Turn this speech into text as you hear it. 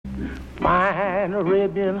fine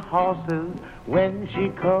Arabian horses when she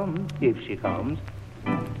comes, if she comes,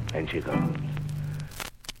 and she comes.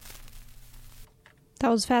 That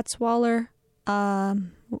was Fats Waller.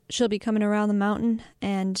 She'll be coming around the mountain,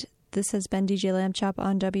 and this has been DJ Lamb Chop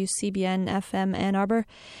on WCBN FM Ann Arbor.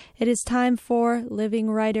 It is time for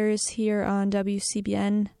Living Writers here on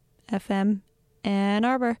WCBN FM Ann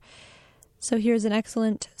Arbor. So here's an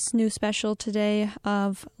excellent snoo special today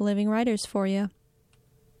of Living Writers for you.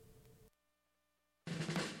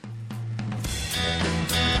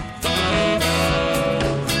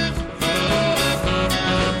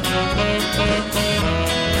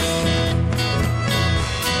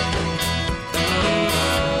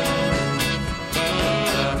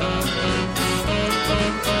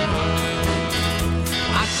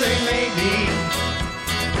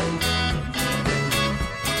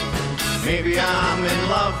 Maybe I'm in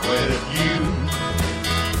love with you.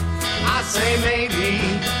 I say maybe.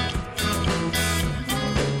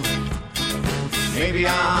 Maybe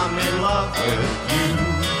I'm in love with you.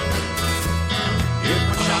 You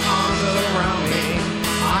put your arms around me,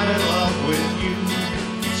 I'm in love with you.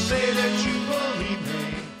 You say that you believe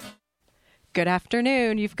me. Good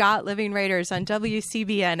afternoon. You've got Living Writers on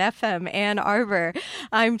WCBN FM Ann Arbor.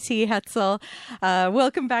 I'm T. Hetzel.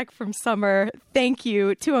 Welcome back from summer. Thank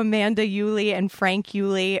you to Amanda Yulee and Frank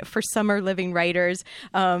Yulee for Summer Living Writers.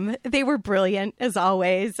 They were brilliant, as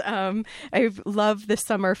always. I love the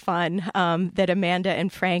summer fun that Amanda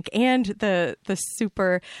and Frank and the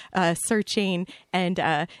super searching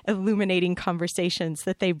and illuminating conversations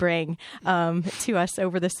that they bring to us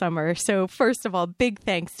over the summer. So first of all, big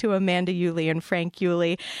thanks to Amanda Yulee and Frank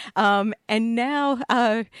Yulee. And now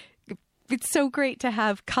it's so great to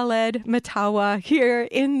have Khaled Matawa here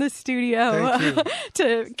in the studio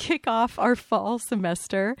to kick off our fall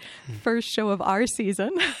semester, first show of our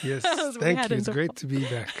season. Yes, thank you. It's great to be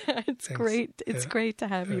back. It's great. It's great to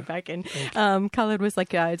have you back. And Khaled was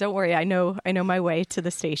like, "Don't worry, I know my way to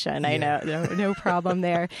the station. I know, no problem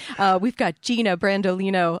there." We've got Gina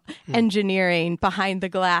Brandolino engineering behind the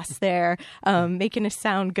glass there, making us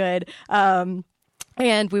sound good.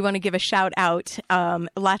 And we want to give a shout out,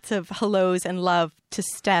 lots of hellos and love to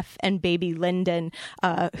Steph and baby Lyndon,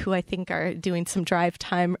 who I think are doing some drive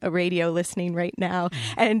time radio listening right now.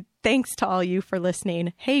 And thanks to all you for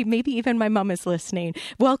listening. Hey, maybe even my mom is listening.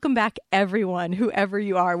 Welcome back, everyone, whoever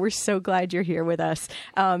you are. We're so glad you're here with us.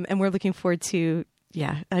 And we're looking forward to,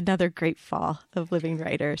 another great fall of Living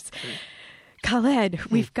Writers.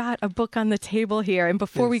 Khaled, we've got a book on the table here. And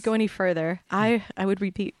before we go any further, I would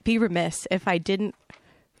be remiss if I didn't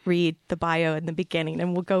read the bio in the beginning,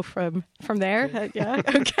 and we'll go from there.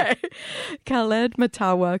 Okay. Khaled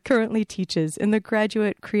Matawa currently teaches in the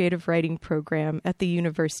Graduate Creative Writing Program at the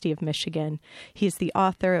University of Michigan. He is the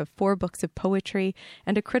author of 4 books of poetry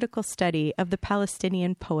and a critical study of the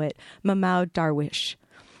Palestinian poet Mahmoud Darwish.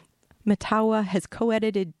 Matawa has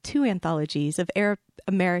co-edited 2 anthologies of Arab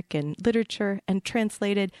American literature and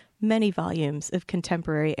translated many volumes of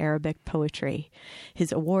contemporary Arabic poetry.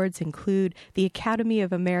 His awards include the Academy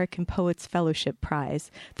of American Poets Fellowship Prize,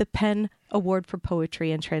 the PEN Award for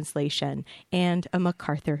Poetry and Translation, and a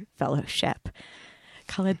MacArthur Fellowship.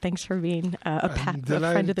 Khaled, thanks for being a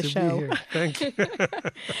friend of the show. Thank you.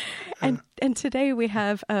 and today we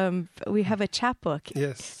have a chapbook.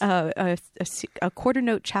 Yes. A quarter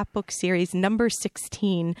note chapbook series, number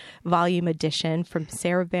 16 volume edition from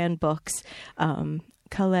Saravan Books.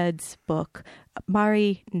 Khaled's book,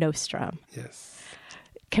 Mare Nostrum. Yes.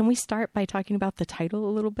 Can we start by talking about the title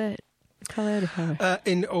a little bit? Khaled?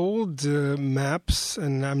 In old maps,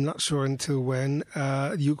 and I'm not sure until when,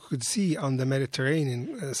 you could see on the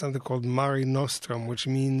Mediterranean something called Mare Nostrum, which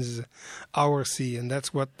means our sea, and that's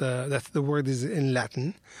the word is in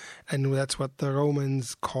Latin, and that's what the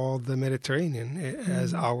Romans called the Mediterranean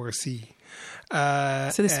as our sea.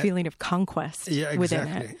 So this feeling of conquest within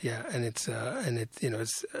it. Yeah, and it's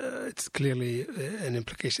clearly an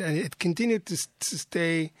implication, and it continued to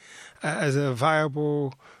stay as a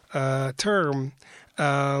viable term,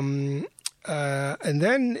 and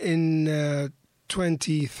then in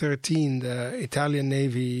 2013, the Italian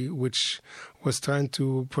Navy, which was trying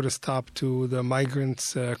to put a stop to the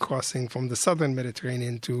migrants crossing from the southern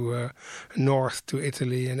Mediterranean to north to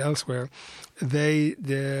Italy and elsewhere, they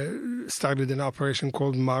started an operation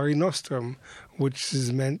called Mare Nostrum, which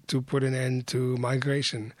is meant to put an end to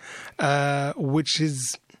migration, which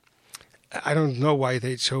is... I don't know why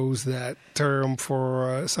they chose that term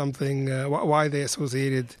for something, why they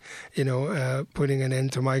associated, putting an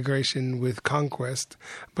end to migration with conquest,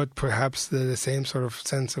 but perhaps the same sort of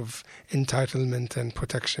sense of entitlement and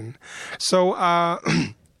protection. So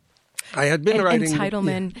I had been writing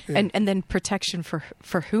entitlement and then protection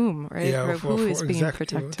for whom, right? Yeah, or who is being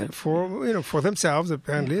protected for themselves.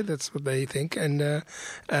 Apparently, that's what they think, and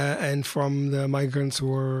from the migrants who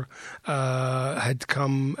were had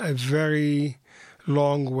come a very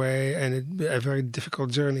long way and a very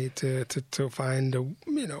difficult journey to find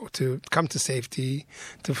to come to safety,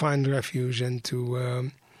 to find refuge, and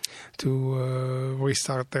to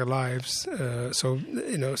restart their lives. So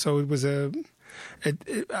it was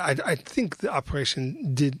I think the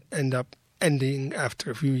operation did end up ending after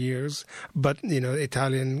a few years, but the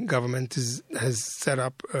Italian government has set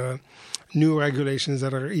up new regulations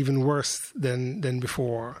that are even worse than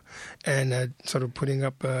before, and sort of putting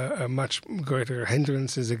up a much greater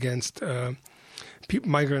hindrances against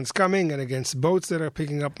migrants coming and against boats that are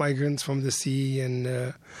picking up migrants from the sea,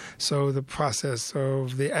 and so the process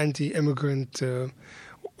of the anti-immigrant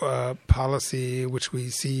policy, which we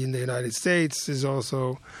see in the United States, is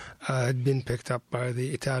also had been picked up by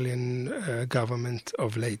the Italian government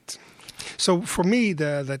of late. So for me,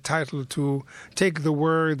 the title, to take the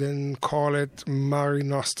word and call it Mare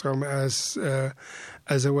Nostrum as a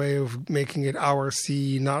way of making it our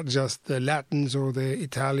sea, not just the Latins or the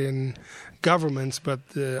Italian governments, but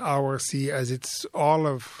our sea as it's all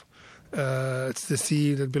of it's the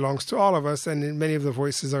sea that belongs to all of us, and many of the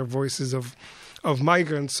voices are voices of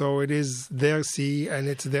migrants, so it is their sea and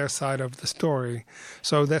it's their side of the story.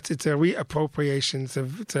 So it's a reappropriation.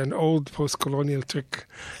 It's an old post-colonial trick.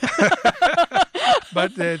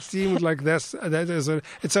 But it seems like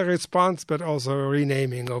it's a response, but also a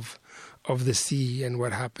renaming of the sea and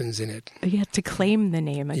what happens in it. Yeah, to claim the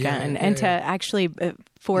name again to actually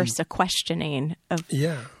force a questioning of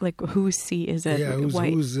like whose sea is it? Yeah, who's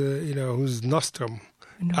Nostrum.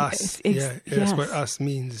 Us, that's what us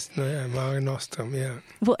means. Mare Nostrum,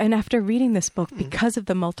 Well, and after reading this book, because of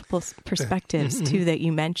the multiple perspectives too that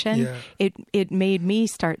you mentioned, it made me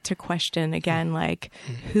start to question again, like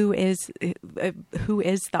who is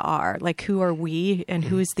the R? Like who are we and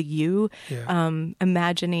who is the you?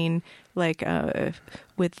 Imagining like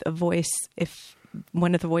with a voice, if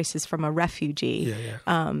one of the voices from a refugee,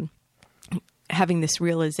 having this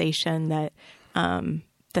realization that.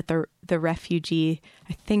 That the refugee,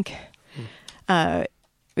 I think,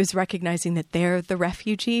 is recognizing that they're the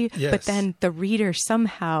refugee, but then the reader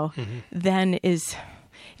somehow then is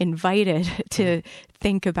invited to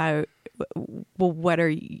think about, well, what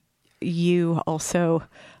are you also?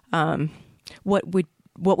 What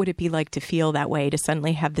would it be like to feel that way, to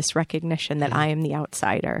suddenly have this recognition that I am the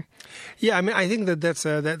outsider? Yeah, I mean, I think that's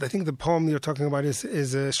I think the poem you're talking about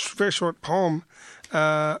is a very short poem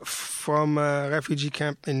from a refugee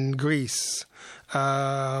camp in Greece.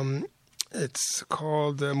 It's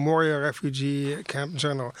called Moria Refugee Camp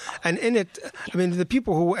Journal. And in it, I mean, the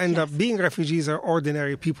people who end up being refugees are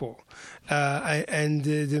ordinary people. When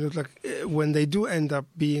they do end up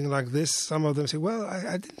being like this, some of them say, well,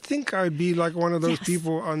 I didn't think I'd be like one of those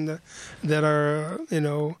people that are,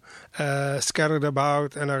 scattered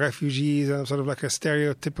about and are refugees, and sort of like a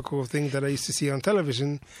stereotypical thing that I used to see on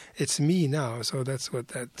television. It's me now. So that's what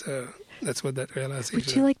that realization.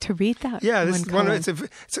 Would you like to read that? Yeah, it's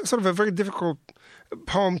sort of a very difficult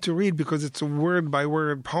poem to read because it's a word by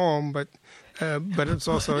word poem, but it's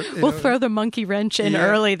also we'll throw the monkey wrench in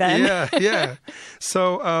early then. Yeah.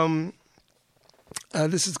 So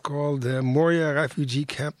this is called the Moria Refugee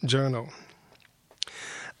Camp Journal.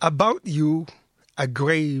 About you, a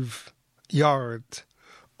grave yard,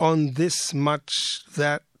 on this much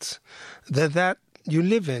that you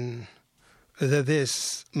live in. The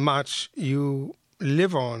this much you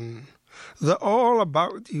live on, the all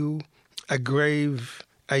about you, a grave,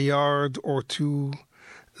 a yard or two,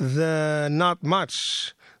 the not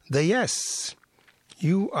much, the yes,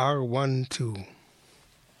 you are one too.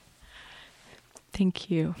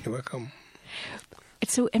 Thank you. You're welcome.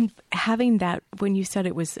 So, and having that, when you said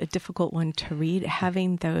it was a difficult one to read,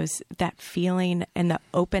 having that feeling and the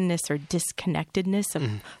openness or disconnectedness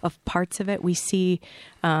of parts of it, we see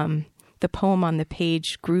the poem on the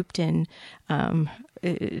page grouped in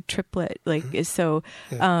triplet,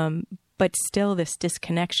 but still this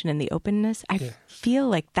disconnection and the openness. I feel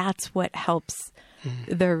like that's what helps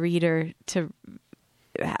the reader to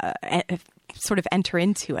sort of enter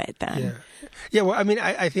into it then. Yeah. Well, I mean,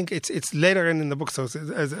 I think it's later in the book, so it's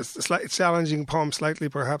a slightly challenging poem, slightly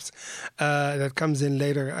perhaps, that comes in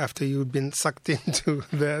later after you've been sucked into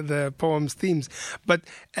the poem's themes. But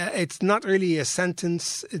it's not really a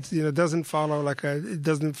sentence. It doesn't follow it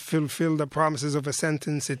doesn't fulfill the promises of a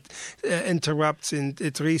sentence. It interrupts and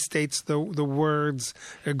it restates the words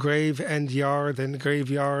grave and yard and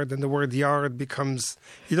graveyard, and the word yard becomes,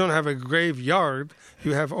 you don't have a graveyard,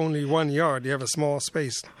 you have only one yard, you have a small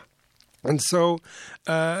space. And so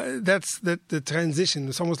that's the transition.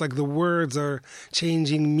 It's almost like the words are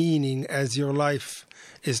changing meaning as your life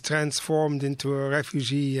is transformed into a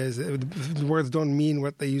refugee, as the words don't mean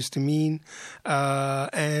what they used to mean,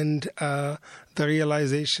 and the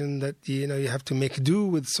realization that you have to make do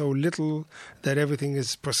with so little, that everything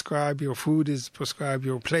is prescribed. Your food is prescribed,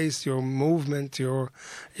 your place, your movement,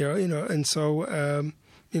 and so.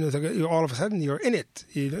 All of a sudden you're in it.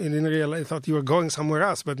 You didn't realize, thought you were going somewhere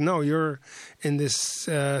else, but no, you're in this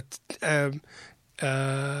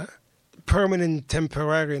permanent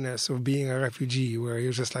temporariness of being a refugee, where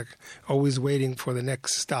you're just like always waiting for the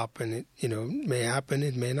next stop, and it may happen,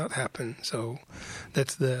 it may not happen. So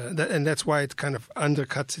that's why it kind of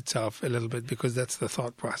undercuts itself a little bit, because that's the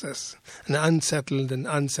thought process, an unsettled and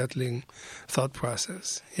unsettling thought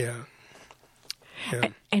process. Yeah. Yeah.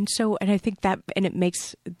 And I think that, and it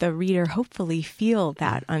makes the reader hopefully feel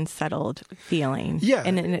that unsettled feeling,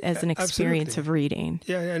 as an experience absolutely. Of reading.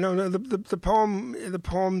 No. The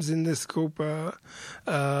poems in this group, they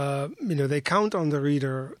count on the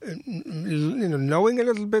reader, knowing a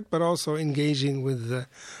little bit, but also engaging with the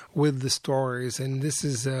stories. And this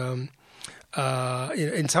is, in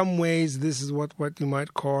some ways, this is what you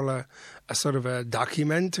might call a sort of a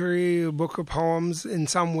documentary book of poems in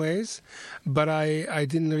some ways, but I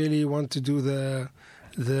didn't really want to do the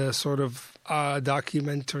sort of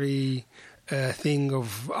documentary thing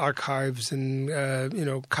of archives and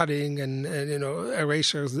cutting and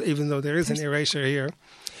erasures, even though there is an erasure here.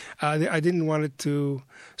 I didn't want it to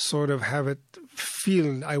sort of have it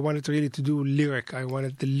feel. I wanted really to do lyric. I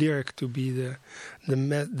wanted the lyric to be the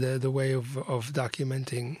way of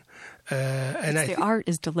documenting. And the art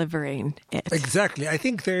is delivering it. Exactly. I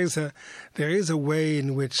think there is a way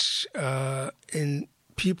in which in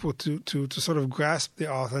people to sort of grasp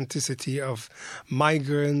the authenticity of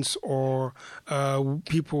migrants or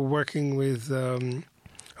people working with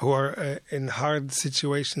who are in hard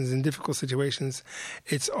situations, in difficult situations.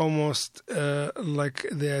 It's almost like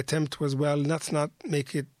the attempt was, well, let's not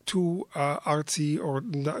make it too artsy or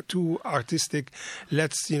not too artistic.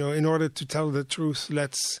 Let's, in order to tell the truth,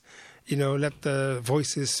 let's let the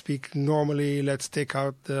voices speak normally. Let's take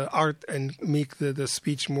out the art and make the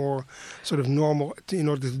speech more sort of normal in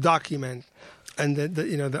order to document. And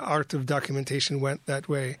the art of documentation went that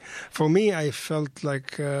way. For me, I felt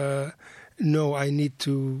like no, I need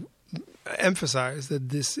to emphasize that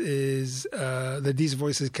this is that these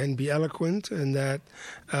voices can be eloquent, and that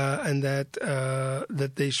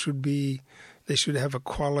they should have a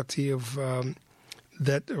quality of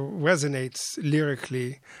that resonates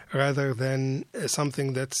lyrically rather than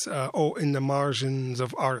something that's in the margins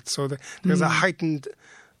of art. So there's a heightened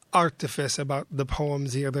artifice about the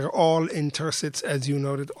poems here. They're all in tercets, as you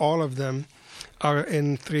noted. All of them are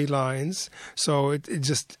in 3 lines. So it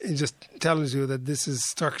just tells you that this is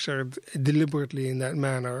structured deliberately in that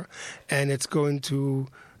manner, and it's going to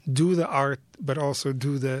do the art, but also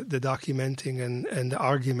do the documenting and the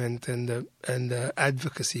argument and the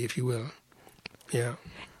advocacy, if you will. Yeah.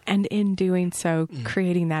 And in doing so,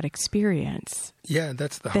 creating that experience. Yeah,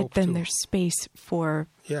 that's the hope. Then too. there's space for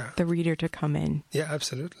the reader to come in. Yeah,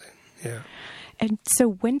 absolutely. Yeah. And so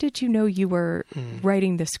when did you know you were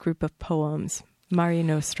writing this group of poems, Mare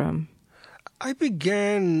Nostrum? I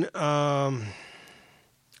began around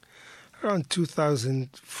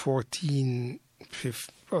 2014,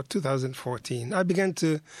 2014. I began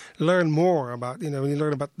to learn more about, when you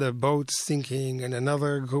learn about the boats sinking and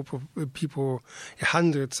another group of people,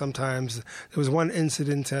 hundreds sometimes. There was one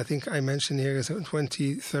incident, I think I mentioned here, is in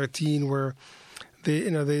 2013, where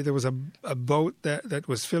there was a boat that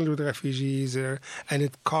was filled with refugees, and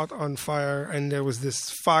it caught on fire, and there was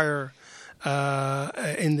this fire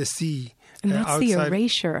in the sea. And that's outside. The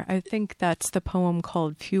erasure. I think that's the poem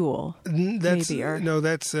called Fuel. That's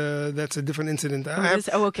a different incident. Okay.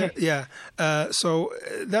 So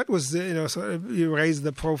that was so you raised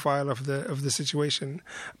the profile of the situation,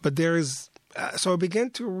 but there is. So I began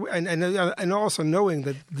to, and also knowing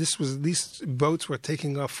that these boats were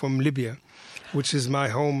taking off from Libya, which is my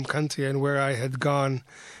home country and where I had gone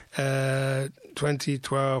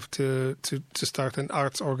 2012 to start an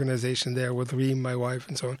arts organization there with Reem, my wife,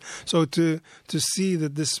 and so on. So to see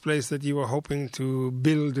that this place that you were hoping to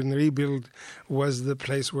build and rebuild was the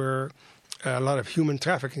place where a lot of human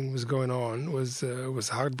trafficking was going on was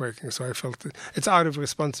heartbreaking. So I felt it's out of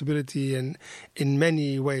responsibility and in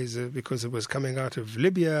many ways because it was coming out of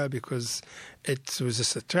Libya, because it was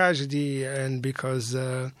just a tragedy, and because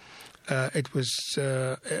it was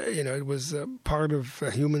it was part of a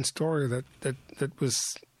human story that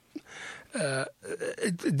was.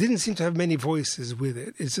 It didn't seem to have many voices with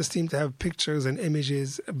it. It just seemed to have pictures and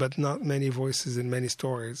images, but not many voices and many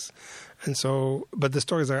stories. And so, but the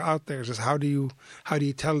stories are out there. Just how do you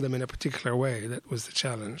tell them in a particular way? That was the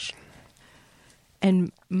challenge.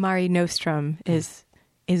 And Mare Nostrum is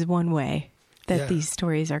one way that these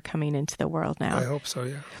stories are coming into the world now. I hope so,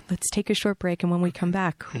 yeah. Let's take a short break, and when we come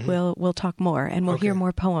back, we'll talk more, and we'll hear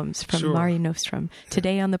more poems from Mare Nostrum.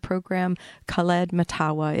 Today on the program, Khaled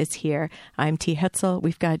Matawa is here. I'm T. Hetzel.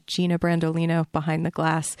 We've got Gina Brandolino behind the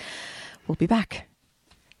glass. We'll be back.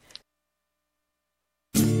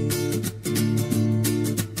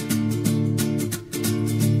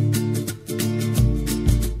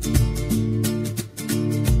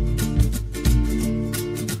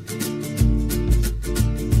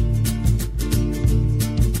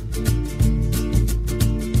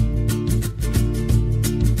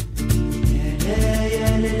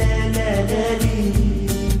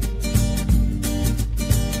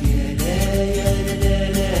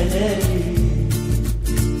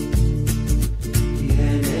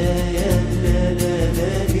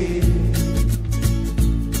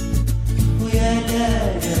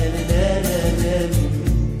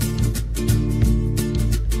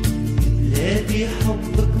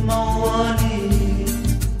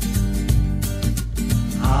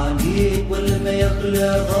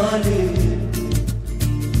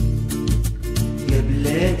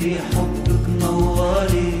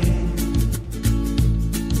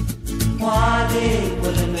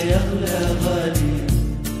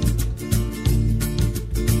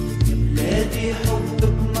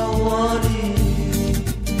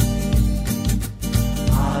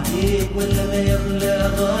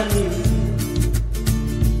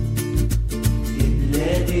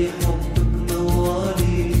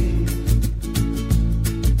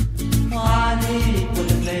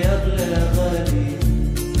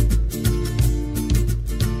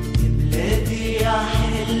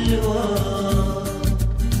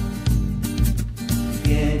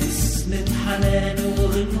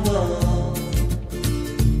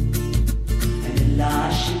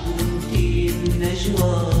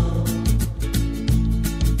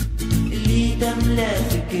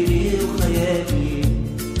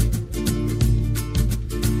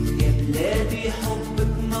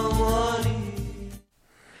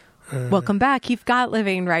 Welcome back. You've got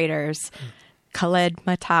Living Writers. Khaled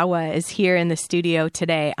Matawa is here in the studio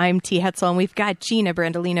today. I'm T. Hetzel, and we've got Gina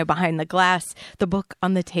Brandolino behind the glass, the book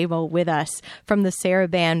on the table with us from the Sarah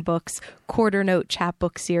Ban Books Quarter Note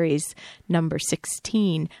Chapbook Series, number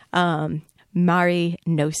 16, Mare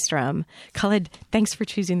Nostrum. Khaled, thanks for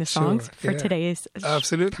choosing the songs for today's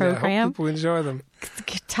program. I hope people enjoy them.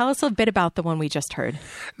 Tell us a bit about the one we just heard.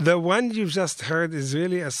 The one you've just heard is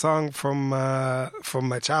really a song from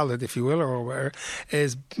my childhood, if you will, or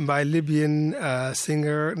is by a Libyan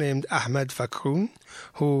singer named Ahmed Fakroun,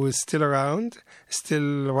 who is still around,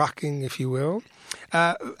 still rocking, if you will.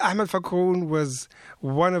 Ahmed Fakroun was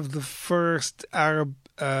one of the first Arab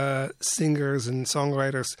singers and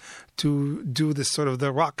songwriters to do this sort of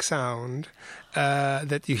the rock sound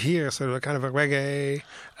that you hear, sort of a kind of a reggae,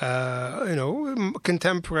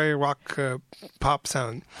 contemporary rock pop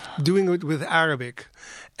sound, doing it with Arabic.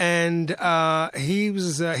 And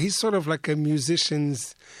he's sort of like a musician.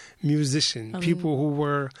 People who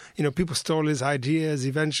were, people stole his ideas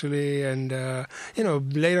eventually and,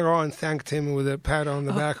 later on thanked him with a pat on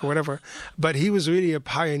the back or whatever. But he was really a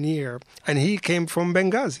pioneer, and he came from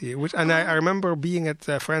Benghazi, and I remember being at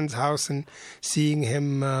a friend's house and seeing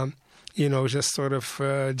him, just sort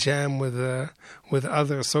of jam with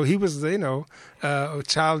others. So he was, a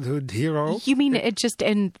childhood hero. You mean it just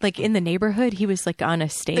in the neighborhood? He was like on a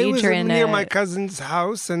stage, it was near my cousin's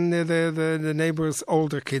house, and the neighbors'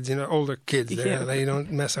 older kids. They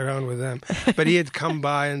don't mess around with them. But he had come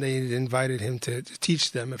by, and they invited him to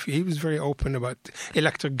teach them. He was very open about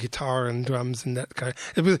electric guitar and drums and that kind.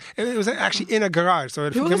 It was actually in a garage. So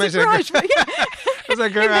it was a garage. It was a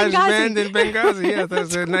garage band in Benghazi. Yeah, that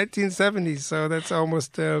was the 1970s. So that's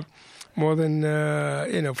almost more than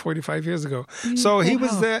 45 years ago. So he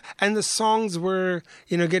was there, and the songs were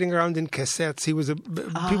getting around in cassettes. He was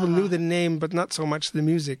people knew the name, but not so much the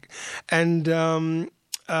music, and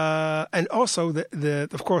also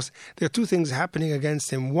of course there are two things happening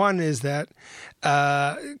against him. One is that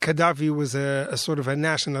Gaddafi was a sort of a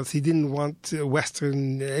nationalist. He didn't want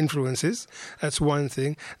Western influences. That's one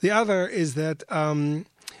thing. The other is that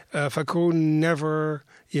Fakour never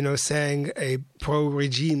sang a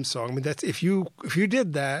pro-regime song. I mean, that's if you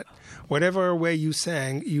did that, whatever way you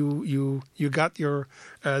sang, you got your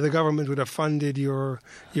the government would have funded your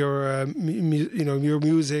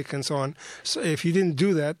music and so on. So if you didn't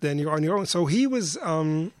do that, then you're on your own. So he was.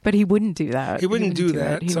 But he wouldn't do that. He wouldn't do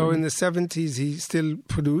that. So in the 70s, he still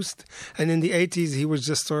produced, and in the 80s, he was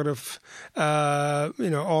just sort of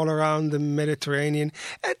all around the Mediterranean.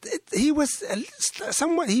 He was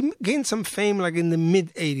somewhat. He gained some fame like in the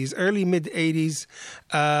early mid 80s.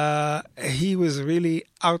 He was really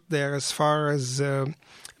out there as far as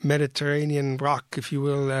Mediterranean rock, if you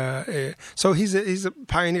will. So he's a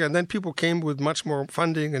pioneer. And then people came with much more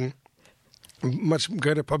funding and much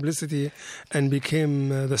greater publicity and became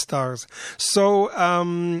the stars. So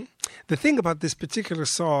the thing about this particular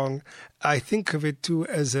song, I think of it too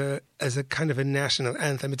as a kind of a national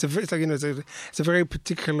anthem. It's a very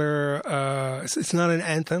particular. It's not an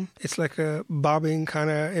anthem. It's like a bobbing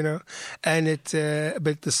kind of and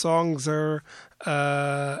but the songs are.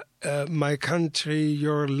 My country,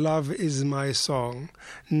 your love is my song.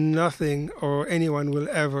 Nothing or anyone will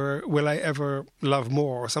I ever love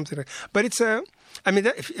more, or something like. But it's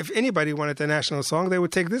if anybody wanted a national song, they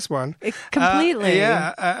would take this one completely.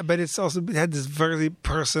 But it had this very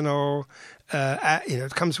personal.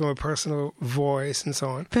 It comes from a personal voice and so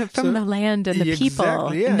on. But from the land and the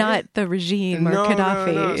people, not the regime or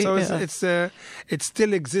Gaddafi. No. So it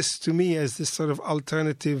still exists to me as this sort of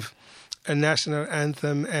alternative. A national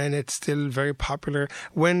anthem, and it's still very popular.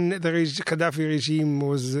 When the Gaddafi regime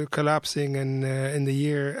was collapsing, and in the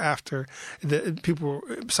year after,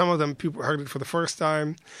 some of them heard it for the first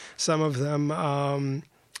time. Some of them,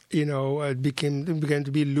 began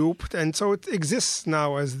to be looped, and so it exists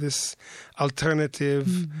now as this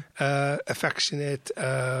alternative, affectionate,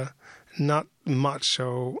 not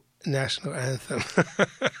macho national anthem.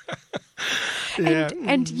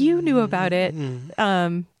 And you knew about it.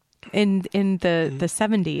 In the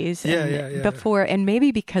 70s before, and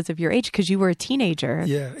maybe because of your age, because you were a teenager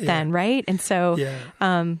then, right? And so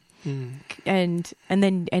and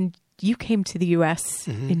you came to the US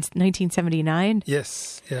in 1979.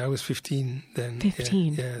 Yes, I was 15 then.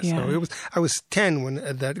 15, So I was 10 when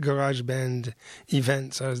at that garage band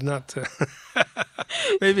event. So I was not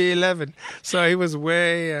maybe 11. So he was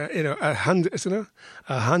way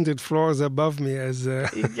 100 floors above me, as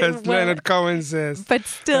Leonard Cohen says. But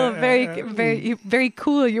still, very, very, very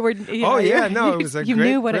cool. You were. It was a you great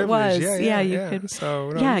knew what privilege. it was. You could.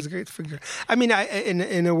 So he was a great figure. I mean,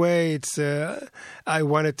 in a way, it's. I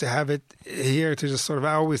wanted to have it here to just sort of.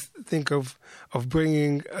 I always think of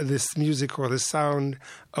bringing this music or the sound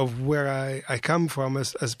of where I come from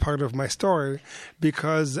as part of my story,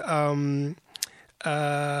 because. And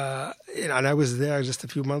I was there just a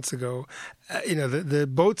few months ago. The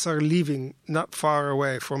boats are leaving not far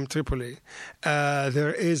away from Tripoli.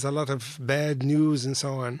 There is a lot of bad news and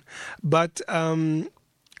so on, but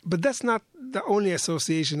that's not the only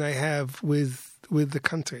association I have with the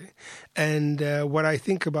country. And what I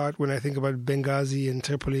think about when I think about Benghazi and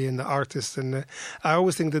Tripoli and the artists, and I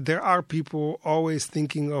always think that there are people always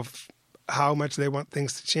thinking of how much they want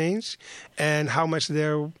things to change and how much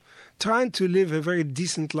they're trying to live a very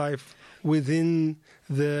decent life within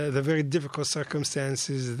the very difficult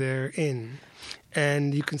circumstances they're in.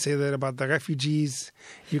 And you can say that about the refugees.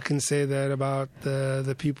 You can say that about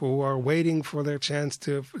the people who are waiting for their chance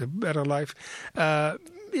to a better life. The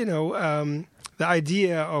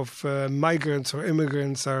idea of migrants or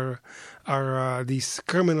immigrants are these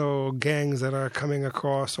criminal gangs that are coming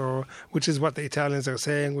across, or which is what the Italians are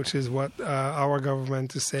saying, which is what our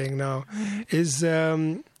government is saying now, is.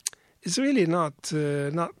 It's really not true.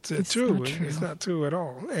 It's not true at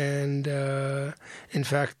all. And in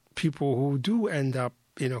fact, people who do end up,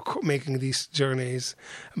 making these journeys,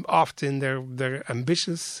 often they're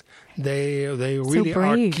ambitious. They really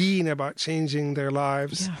are keen about changing their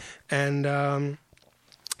lives. Yeah. And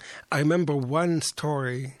I remember one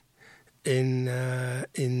story in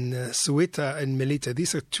Ceuta and Melilla.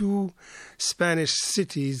 These are two Spanish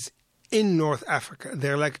cities in North Africa.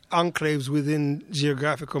 They're like enclaves within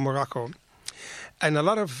geographical Morocco. and a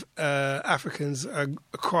lot of Africans are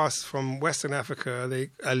across from Western Africa,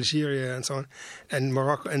 Algeria and so on, and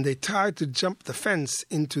Morocco, and they tried to jump the fence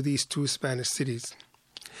into these two Spanish cities.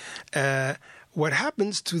 What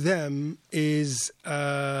happens to them is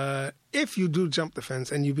if you do jump the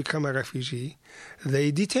fence and you become a refugee,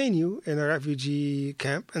 they detain you in a refugee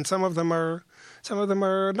camp, and some of them are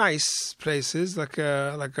nice places, you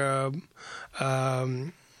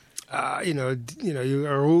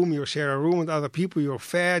share a room with other people, you're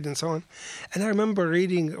fed and so on. And I remember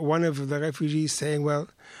reading one of the refugees saying, "Well,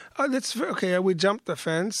 that's okay. We jumped the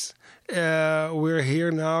fence. We're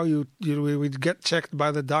here now. We get checked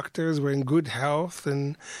by the doctors. We're in good health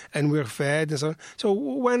and we're fed and so on. So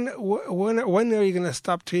when are you going to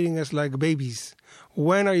stop treating us like babies?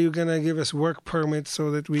 When are you going to give us work permits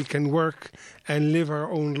so that we can work and live our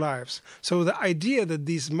own lives?" So the idea that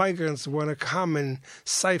these migrants want to come and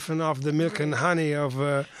siphon off the milk and honey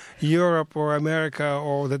of Europe or America,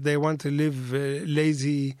 or that they want to live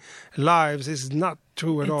lazy lives, is not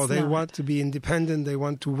true at all. They want to be independent. They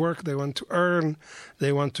want to work. They want to earn.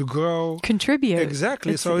 They want to grow, contribute.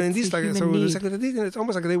 Exactly. It's almost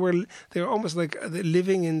like they were almost like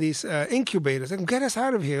living in these incubators. Like, get us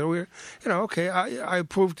out of here. We're, okay. I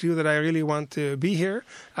proved to you that I really want to be here.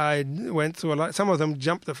 I went through a lot. Some of them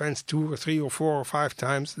jump the fence 2 or 3 or 4 or 5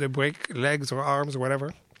 times. They break legs or arms or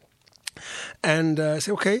whatever, and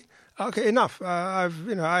say, okay, enough.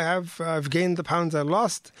 I've gained the pounds I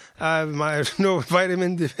lost. I have no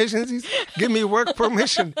vitamin deficiencies. Give me work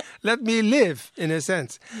permission. Let me live, in a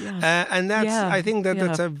sense. Yeah. And that's. Yeah. I think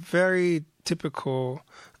that's a very typical.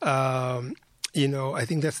 I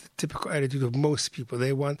think that's the typical attitude of most people.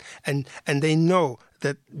 They want and they know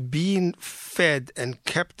that being fed and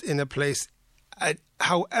kept in a place,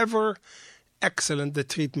 however excellent the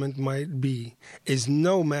treatment might be, is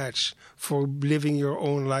no match for living your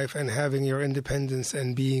own life and having your independence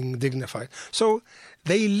and being dignified. So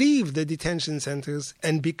they leave the detention centers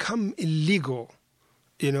and become illegal.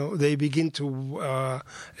 They begin to,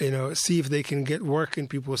 see if they can get work in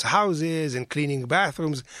people's houses and cleaning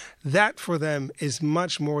bathrooms. That for them is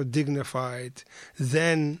much more dignified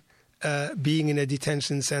than being in a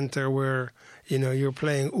detention center where, you're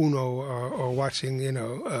playing Uno or watching,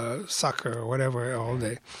 soccer or whatever all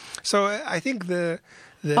day. So I think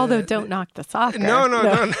although don't knock the soccer. No,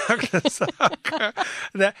 don't knock the soccer.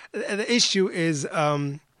 The issue is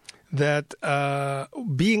that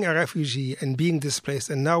being a refugee and being displaced,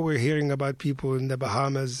 and now we're hearing about people in the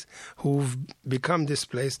Bahamas who've become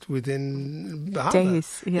displaced within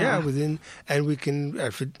Bahamas. Days, yeah. And we can,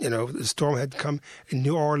 the storm had come in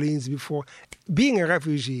New Orleans before. Being a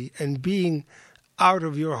refugee and being out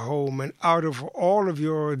of your home and out of all of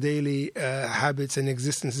your daily habits and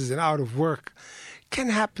existences and out of work can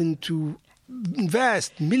happen to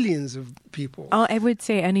vast millions of people. Oh, I would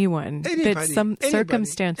say anyone. That some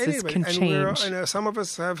circumstances can change. Some of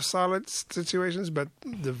us have solid situations, but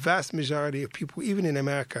the vast majority of people, even in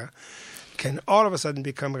America, can all of a sudden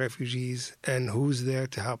become refugees, and who's there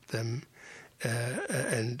to help them?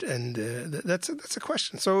 That's a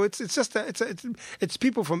question. So it's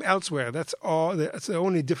people from elsewhere. That's all. That's the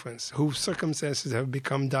only difference. Whose circumstances have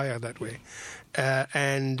become dire that way,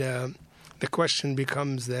 and the question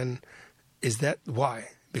becomes then: is that why?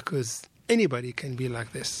 Because anybody can be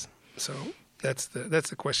like this. So that's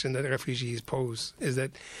the question that refugees pose: is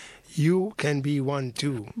that you can be one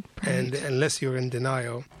too, right. And unless you're in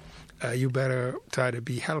denial, you better try to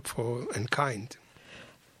be helpful and kind.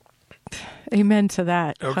 Amen to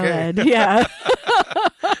that, okay. Khaled. Yeah.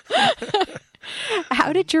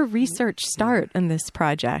 How did your research start in this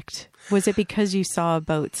project? Was it because you saw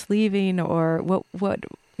boats leaving, or what?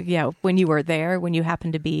 Yeah, when you were there, when you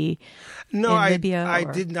happened to be in Libya? I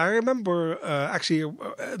didn't. I remember actually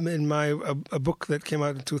in a book that came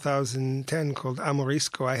out in 2010 called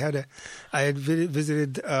Amorisco. I had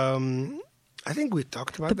visited. I think we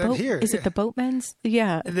talked about that here. Is it the Boatmen's?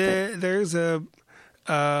 Yeah. There's a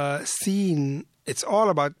scene. It's all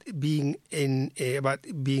about being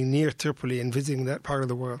near Tripoli and visiting that part of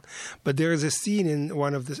the world. But there is a scene in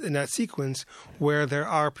that sequence where there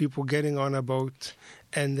are people getting on a boat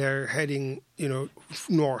and they're heading,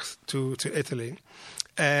 north to Italy.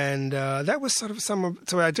 And that was sort of so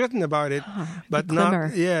I'd written about it, but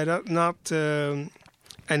not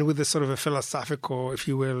and with a sort of a philosophical, if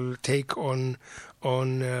you will, take on what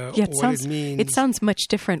it means. It sounds much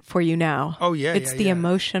different for you now. Oh, yeah. It's the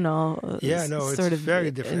emotional sort of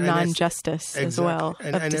very different. Non-justice as well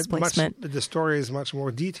of displacement. The story is much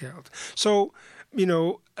more detailed. So,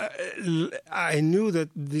 I knew that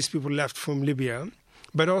these people left from Libya,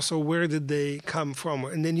 but also where did they come from?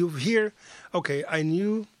 And then you hear, okay, I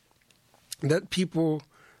knew that people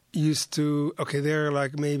used to, they're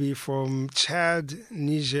like maybe from Chad,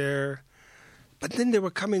 Niger, but then they were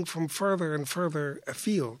coming from further and further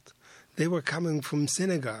afield. They were coming from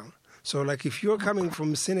Senegal. So like if you're coming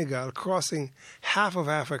from Senegal, crossing half of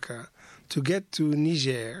Africa to get to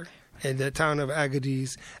Niger and the town of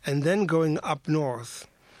Agadez, and then going up north,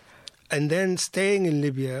 and then staying in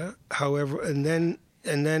Libya, however, and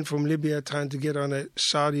then from Libya trying to get on a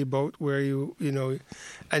shoddy boat where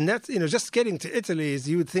and that's, just getting to Italy is,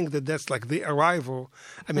 you would think that that's like the arrival.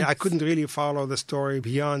 I mean, I couldn't really follow the story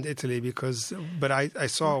beyond Italy because I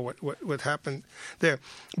saw what happened there.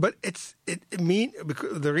 But because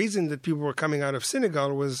the reason that people were coming out of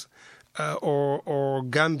Senegal was, or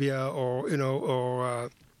Gambia, or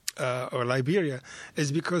Liberia,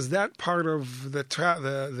 is because that part of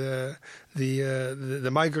the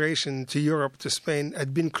migration to Europe, to Spain,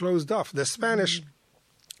 had been closed off. The Spanish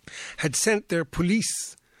had sent their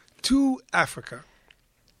police to Africa.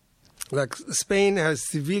 Like Spain has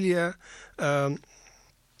Sevilla,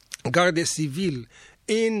 Guardia Civil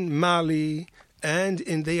in Mali, and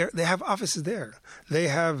they have offices there. They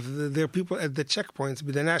have their people at the checkpoints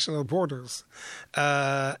with the national borders.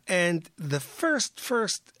 And the first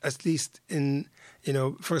at least in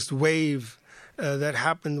first wave that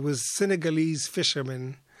happened was Senegalese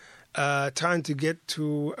fishermen trying to get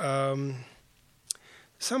to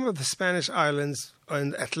some of the Spanish islands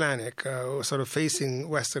in the Atlantic, sort of facing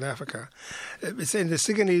Western Africa. Saying the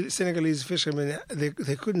Senegalese fishermen,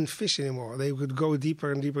 they couldn't fish anymore. They would go deeper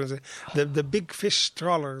and deeper. The big fish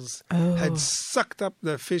trawlers had sucked up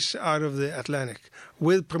the fish out of the Atlantic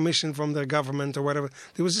with permission from their government or whatever.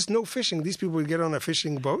 There was just no fishing. These people would get on a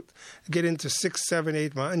fishing boat, get into 6, 7,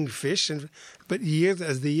 8 miles and fish. But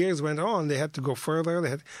as the years went on, they had to go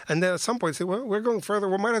further. And then at some point, say, well, we're going further.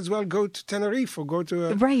 We might as well go to Tenerife or go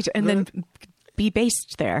to then be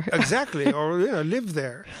based there. Exactly, or live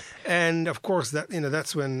there. And of course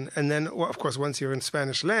that's when. And then of course once you're in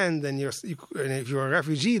Spanish land, then and if you're a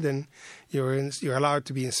refugee, then you're allowed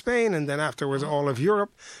to be in Spain, and then afterwards all of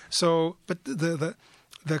Europe. So, but the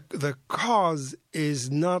cause is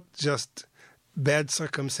not just bad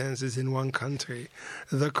circumstances in one country.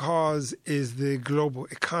 The cause is the global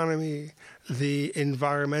economy, the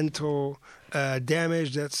environmental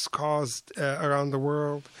damage that's caused around the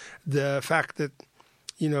world, the fact that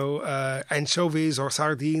anchovies or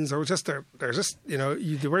sardines or they're just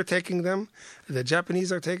we're taking them, the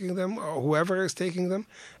Japanese are taking them, or whoever is taking them,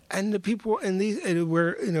 and the people in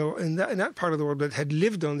that part of the world that had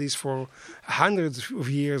lived on these for hundreds of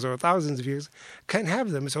years or thousands of years can't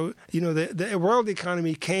have them. So the world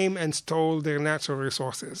economy came and stole their natural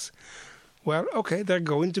resources. Well, okay, they're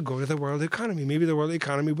going to go to the world economy. Maybe the world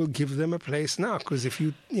economy will give them a place now, because if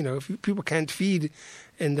people can't feed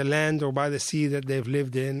in the land or by the sea that they've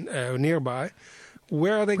lived in nearby,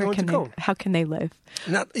 where are they going to go? How can they live?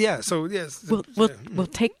 So yes, we'll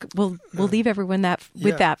leave everyone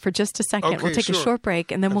with that for just a second. Okay, we'll take a short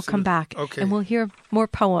break, and then we'll come back Okay. and we'll hear more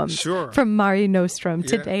poems from Mari Nostrum.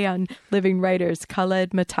 Today on Living Writers,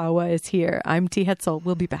 Khaled Matawa is here. I'm T. Hetzel.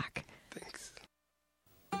 We'll be back. Thanks.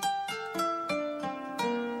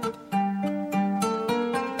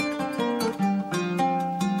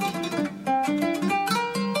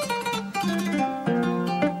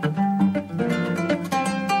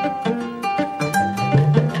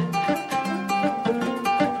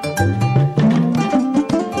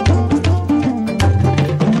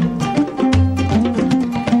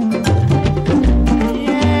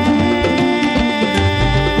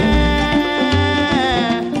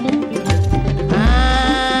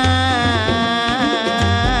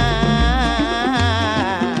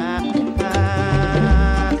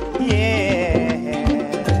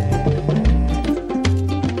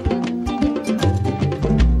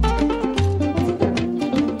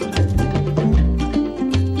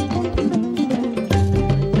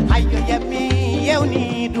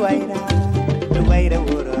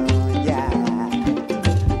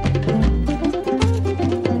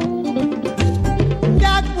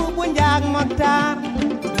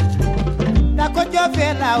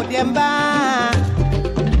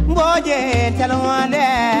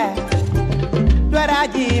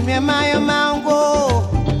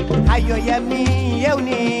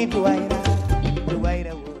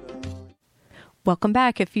 Welcome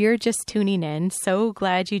back. If you're just tuning in, so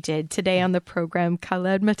glad you did. Today on the program,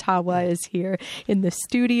 Khaled Matawa is here in the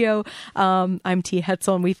studio. I'm T.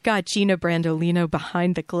 Hetzel, and we've got Gina Brandolino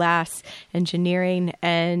behind the glass engineering,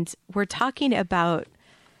 and we're talking about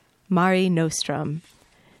Mari Nostrum,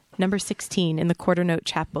 number 16 in the Quarter Note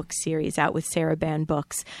Chapbook series, out with Sarah Ban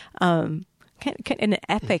Books. an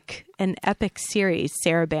epic series,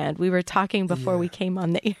 Saraband. We were talking before we came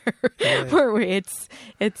on the air, where it's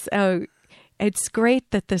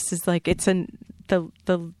great that this is like the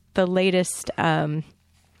latest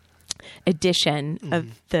edition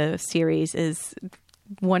of the series is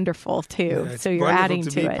wonderful too. Yeah, so you're adding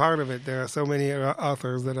to be it. part of it. There are so many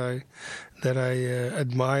authors that I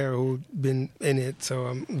admire who've been in it. So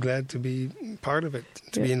I'm glad to be part of it,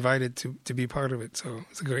 to be invited to be part of it. So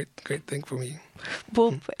it's a great thing for me.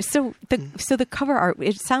 Well, so the cover art.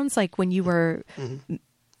 It sounds like when you were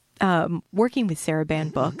working with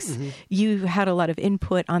Saraband Books, you had a lot of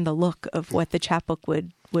input on the look of what the chapbook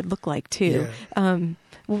would look like too. Yeah.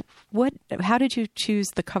 How did you choose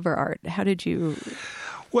the cover art? How did you?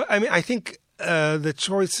 Well, I mean, I think the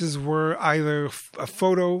choices were either a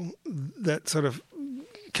photo that sort of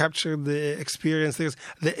captured the experience. There's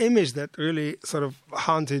the image that really sort of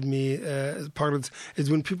haunted me. Part of it is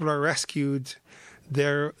when people are rescued,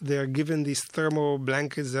 they're given these thermal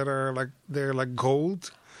blankets that are like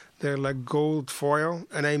gold. They're like gold foil,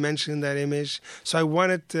 and I mentioned that image. So I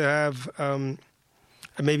wanted to have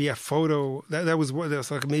maybe a photo that was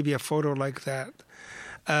like maybe a photo like that.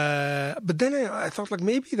 But then I thought like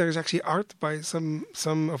maybe there's actually art by some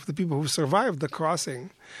of the people who survived the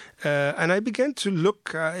crossing, and I began to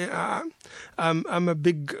look. I'm a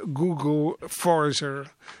big Google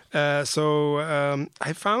forager, so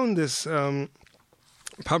I found this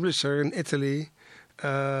publisher in Italy,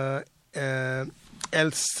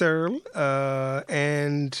 Elsevier,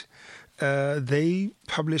 and they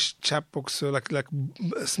published chapbooks, so like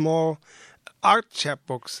small art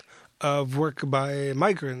chapbooks of work by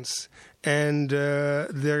migrants. And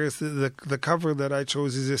there is the cover that I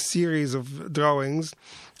chose is a series of drawings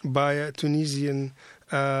by a Tunisian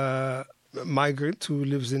migrant who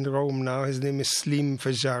lives in Rome now. His name is Slim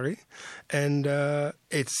Fajari, and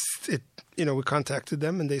we contacted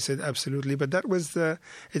them and they said absolutely. But that was it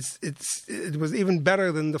was even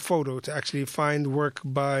better than the photo to actually find work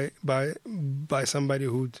by somebody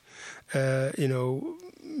who'd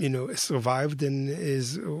survived and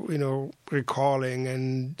is recalling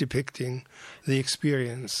and depicting the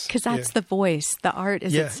experience. Because that's the voice. The art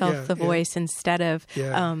is itself the voice instead of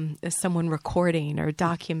someone recording or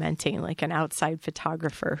documenting, like an outside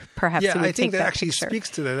photographer. Perhaps who would I think take that actually picture. speaks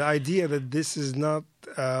to the idea that this is not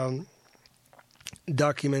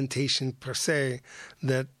documentation per se,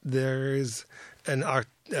 that there is an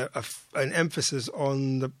emphasis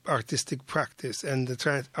on the artistic practice and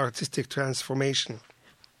the artistic transformation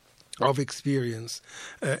of experience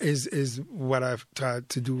is what I've tried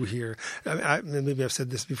to do here. Maybe I've said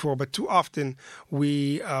this before, but too often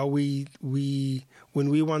we when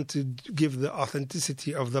we want to give the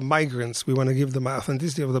authenticity of the migrants, we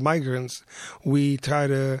try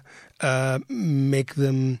to make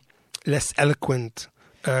them less eloquent,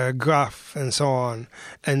 gruff, and so on.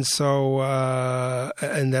 And so,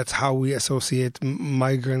 and that's how we associate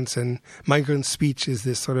migrants, and migrant speech is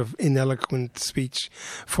this sort of ineloquent speech.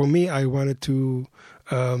 For me, I wanted to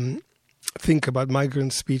think about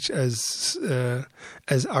migrant speech as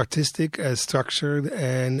artistic, as structured,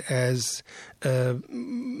 and as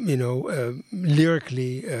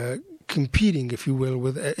lyrically competing, if you will,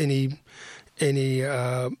 with any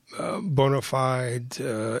bona fide,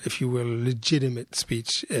 if you will, legitimate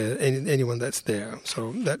speech, anyone that's there.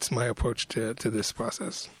 So that's my approach to this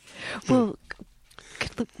process. Well,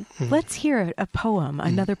 let's hear a poem,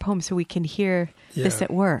 another poem, so we can hear this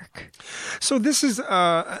at work. So this is,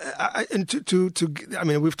 I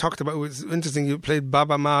mean, we've talked about, it was interesting, you played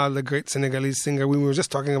Baaba Maal, the great Senegalese singer. We were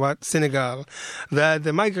just talking about Senegal, that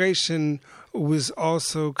the migration was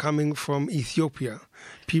also coming from Ethiopia.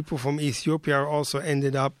 People from Ethiopia also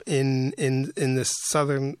ended up in the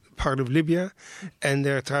southern part of Libya, and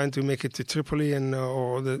they're trying to make it to Tripoli and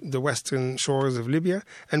or the western shores of Libya,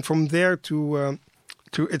 and from there to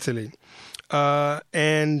Italy. So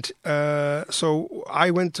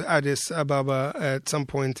I went to Addis Ababa at some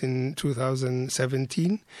point in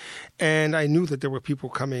 2017, and I knew that there were people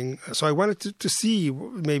coming. So I wanted to see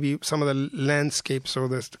maybe some of the landscapes or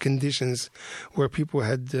the conditions where people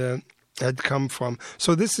had come from.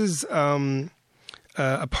 So this is a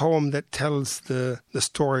poem that tells the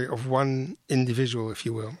story of one individual, if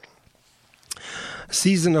you will.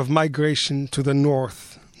 Season of migration to the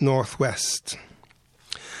northwest.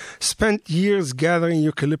 Spent years gathering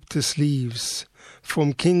eucalyptus leaves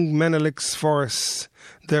from King Menelik's forests.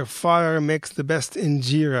 Their fire makes the best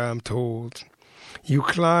injera, I'm told. You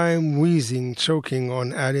climb wheezing, choking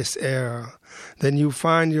on Addis air. Then you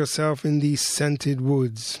find yourself in these scented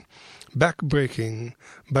woods. back-breaking,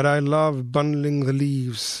 but I love bundling the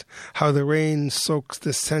leaves, how the rain soaks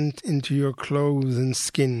the scent into your clothes and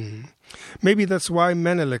skin. Maybe that's why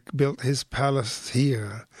Menelik built his palace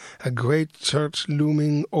here, a great church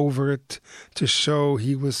looming over it to show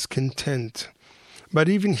he was content. But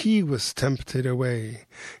even he was tempted away.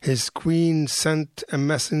 His queen sent a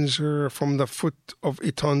messenger from the foot of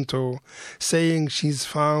Itonto, saying she's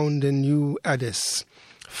found a new Addis,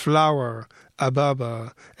 flower,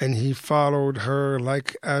 Ababa, and he followed her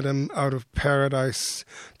like Adam out of paradise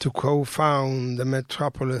to co-found the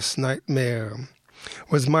metropolis nightmare.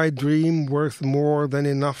 Was my dream worth more than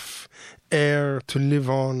enough air to live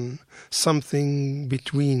on, something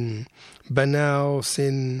between banal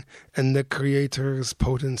sin and the Creator's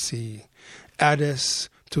potency?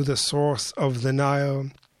 Addis to the source of the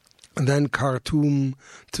Nile, then Khartoum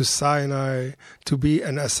to Sinai, to be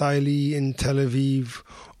an asylee in Tel Aviv,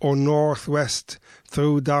 or northwest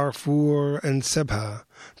through Darfur and Sebha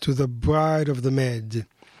to the Bride of the Med.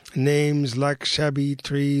 Names like shabby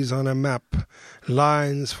trees on a map,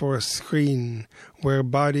 lines for a screen, where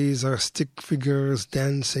bodies are stick figures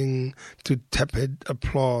dancing to tepid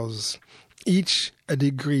applause. Each a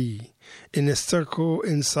degree, in a circle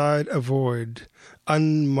inside a void,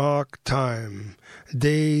 unmarked time,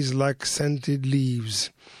 days like scented leaves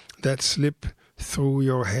that slip through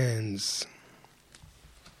your hands.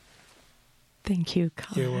 Thank you,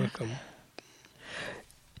 Khaled. You're welcome.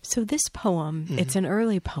 So this poem, it's an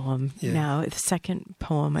early poem now, the second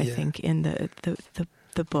poem, I think, in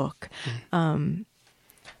the book.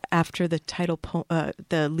 After the title,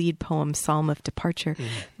 the lead poem, Psalm of Departure.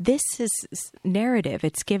 This is narrative.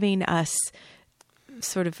 It's giving us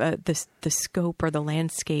sort of the scope or the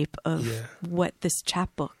landscape of what this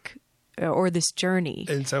chapbook or this journey.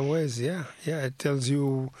 In some ways, yeah. It tells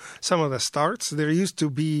you some of the starts. There used to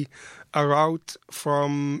be a route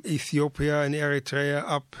from Ethiopia and Eritrea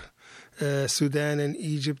up Sudan and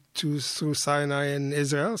Egypt through Sinai and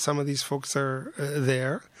Israel. Some of these folks are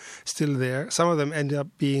still there. Some of them end up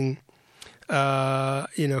being,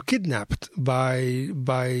 kidnapped by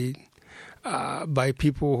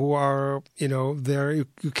people who are, there. You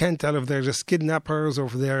can't tell if they're just kidnappers or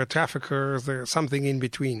if they're traffickers. There's something in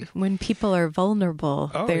between. When people are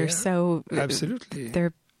vulnerable, they're so absolutely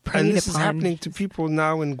they're preyed and this upon. is happening to people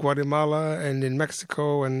now in Guatemala and in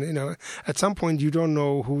Mexico. And, at some point you don't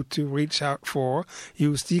know who to reach out for.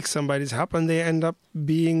 You seek somebody's help and they end up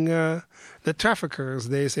being the traffickers.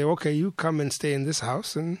 They say, okay, you come and stay in this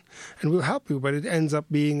house and we'll help you. But it ends up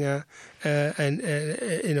being an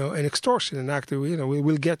extortion, an act.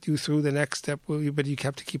 We'll get you through the next step, but you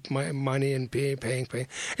have to keep my money and paying.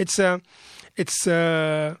 It's a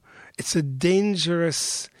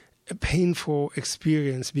dangerous, painful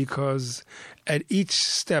experience because at each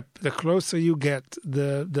step, the closer you get,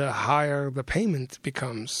 the higher the payment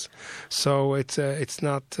becomes. So it's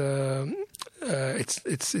not. And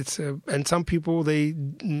some people they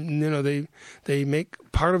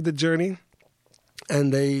make part of the journey,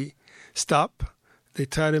 and they stop. They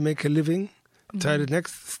try to make a living, try the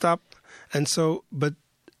next stop, and so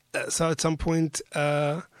at some point,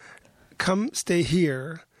 come stay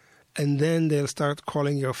here. And then they'll start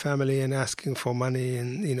calling your family and asking for money,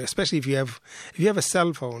 and especially if you have a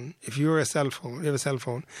cell phone. If you have a cell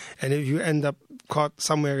phone, and if you end up caught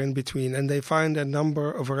somewhere in between, and they find a number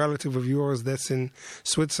of a relative of yours that's in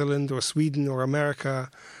Switzerland or Sweden or America,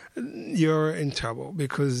 you're in trouble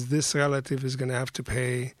because this relative is going to have to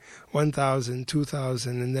pay $1,000, $2,000,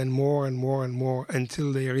 and then more and more and more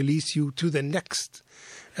until they release you to the next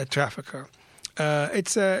trafficker.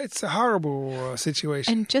 It's a horrible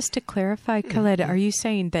situation. And just to clarify, Khaled, are you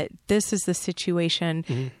saying that this is the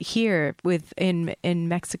situation here in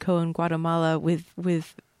Mexico and Guatemala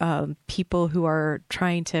with people who are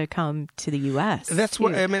trying to come to the U.S.? That's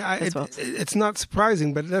what I mean. It's not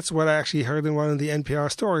surprising, but that's what I actually heard in one of the NPR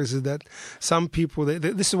stories. Is that some people?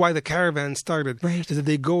 This is why the caravan started. Right. Is that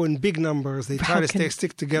they go in big numbers. They try to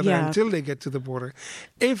stick together until they get to the border.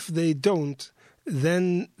 If they don't,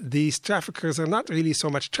 then these traffickers are not really so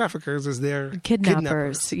much traffickers as they're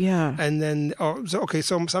kidnappers. Yeah. And then, so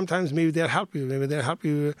sometimes maybe they'll help you. Maybe they'll help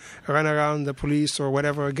you run around the police or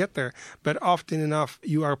whatever, get there. But often enough,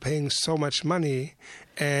 you are paying so much money,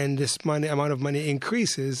 and this amount of money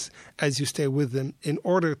increases as you stay with them in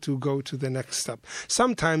order to go to the next step.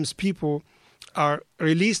 Sometimes people are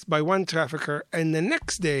released by one trafficker, and the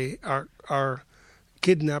next day are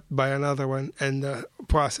kidnapped by another one, and the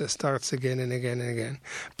process starts again and again and again.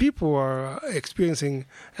 People are experiencing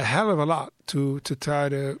a hell of a lot to try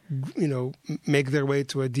to, make their way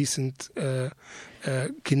to a decent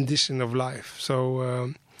condition of life.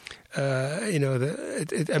 So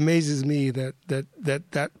it amazes me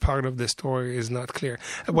that part of the story is not clear.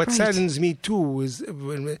 What Right. saddens me too is,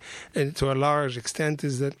 and to a large extent,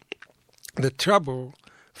 is that the trouble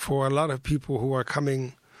for a lot of people who are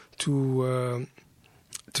coming to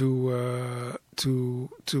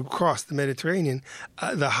cross the Mediterranean,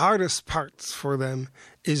 the hardest parts for them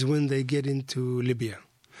is when they get into Libya,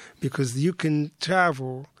 because you can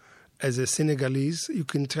travel as a Senegalese, you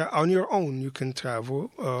can on your own, you can travel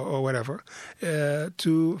or whatever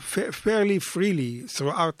to fairly freely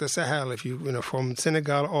throughout the Sahel. If you from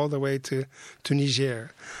Senegal all the way to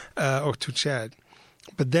Niger or to Chad,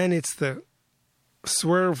 but then it's the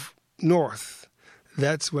swerve north.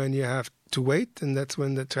 That's when you have to wait, and that's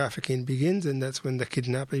when the trafficking begins, and that's when the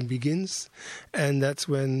kidnapping begins, and that's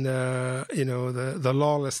when the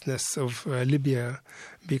lawlessness of Libya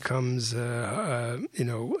becomes Your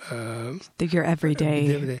everyday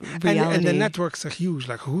reality. and the networks are huge.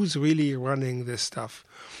 Like, who's really running this stuff?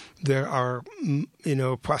 There are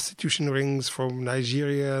prostitution rings from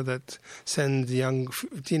Nigeria that send young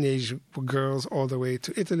teenage girls all the way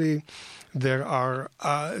to Italy.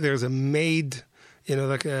 There's a maid,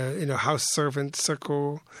 house servant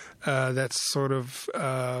circle that's sort of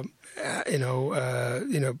part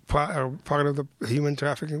of the human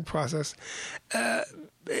trafficking process.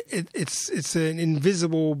 It's an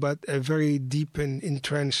invisible but a very deep and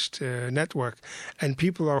entrenched network, and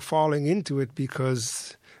people are falling into it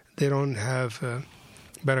because they don't have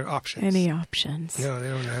better options. Any options? No, they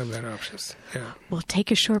don't have better options. Yeah. We'll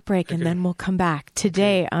take a short break and Okay. then we'll come back.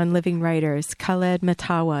 Today on Living Writers, Khaled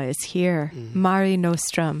Matawa is here. Mare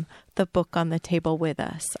Nostrum, the book on the table with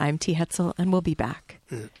us. I'm T. Hetzel, and we'll be back.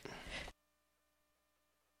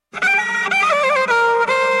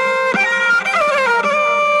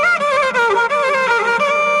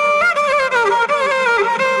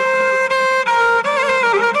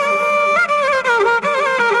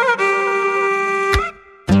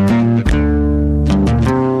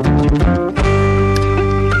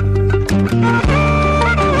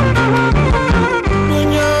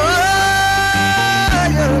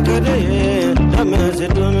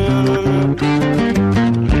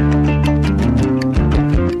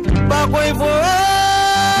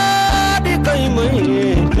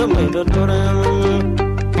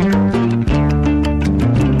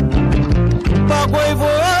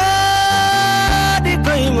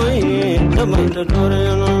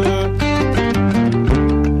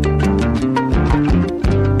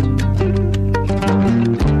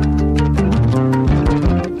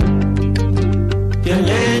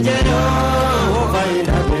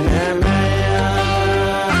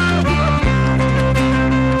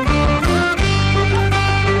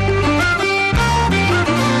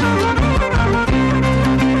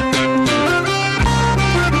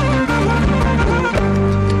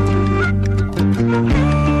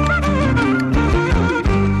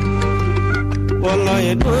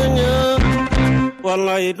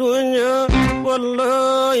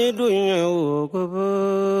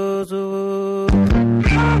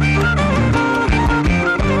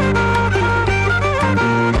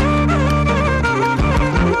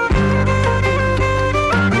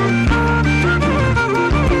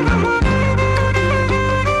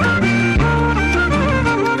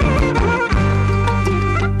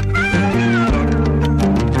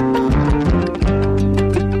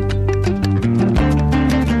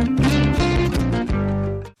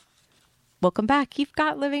 Welcome back. You've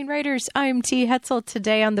got Living Writers. I'm T. Hetzel.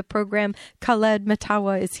 Today on the program, Khaled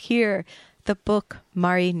Matawa is here. The book,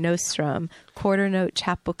 Mare Nostrum, Quarter Note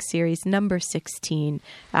Chapbook Series, number 16,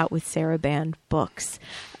 out with Saraband Books.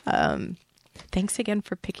 Thanks again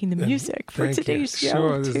for picking the music for Thank today's you. show,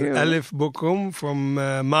 Sure, this too. is Alif Bokoum from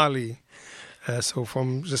Mali. So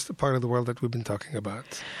from just a part of the world that we've been talking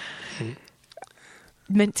about.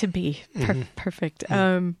 Meant to be. Perfect.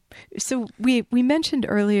 So we mentioned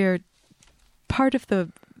earlier part of the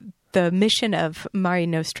mission of Mare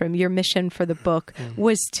Nostrum, your mission for the book,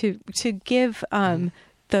 was to give the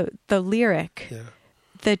lyric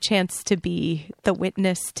the chance to be the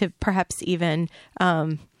witness, to perhaps even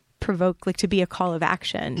provoke, like to be a call of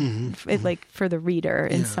action, like for the reader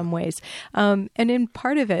in some ways. And in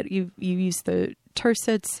part of it, you use the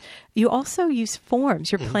tercets. You also use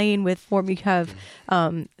forms. You're playing with form. You have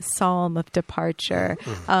Psalm of Departure.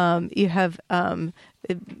 You have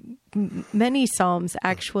many psalms,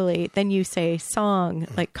 actually. Then you say song,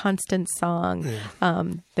 like constant song.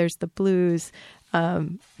 There's the blues,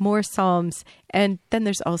 more psalms, and then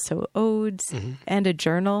there's also odes and a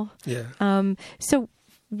journal. So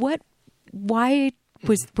why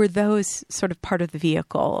were those sort of part of the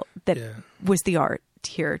vehicle that was the art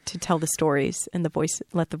here to tell the stories and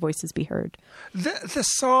let the voices be heard? The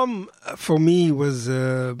psalm for me was,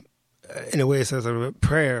 in a way, sort of a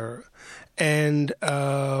prayer, and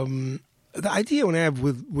the idea when I have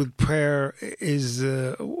with prayer is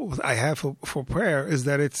what I have for prayer is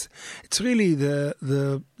that it's really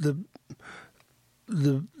the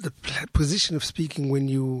position of speaking when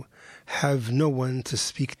you have no one to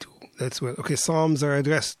speak to. That's what. Okay, psalms are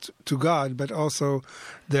addressed to God, but also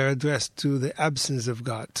they're addressed to the absence of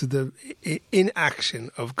God, to the inaction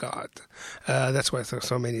of God. That's why there are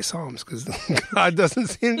so many psalms, because God doesn't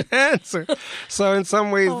seem to answer. So in some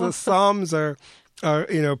ways, the psalms are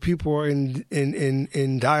people are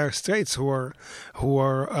in dire straits who are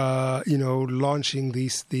launching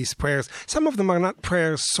these prayers. Some of them are not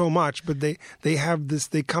prayers so much, but they have this.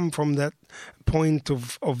 They come from that point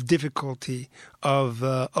of difficulty,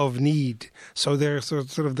 of need. So they're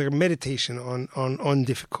sort of their meditation on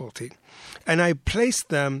difficulty, and I placed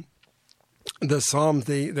them. The Psalms,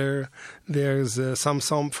 there's some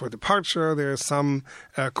Psalm for departure, there's some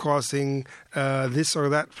crossing this or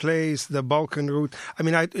that place, the Balkan route. I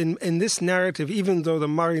mean, in this narrative, even though the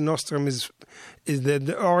Mare Nostrum is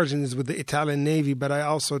the origin is with the Italian Navy, but I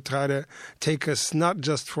also try to take us not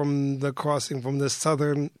just from the crossing from the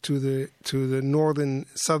southern to the northern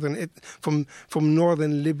from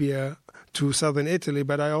northern Libya to southern Italy,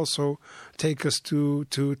 but I also take us to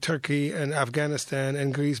Turkey and Afghanistan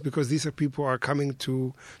and Greece, because these are people who are coming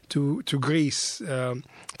to Greece,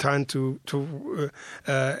 trying to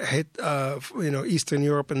hit Eastern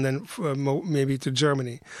Europe and then maybe to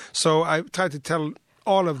Germany. So I try to tell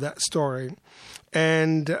all of that story.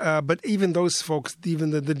 And but even those folks,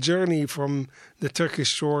 even the journey from the Turkish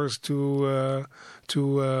shores to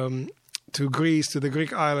Greece, to the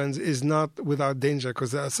Greek islands, is not without danger,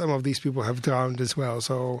 because some of these people have drowned as well.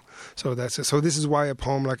 So that's it. So this is why a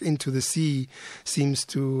poem like Into the Sea seems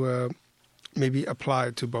to maybe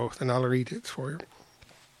apply to both, and I'll read it for you.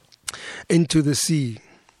 Into the sea.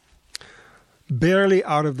 Barely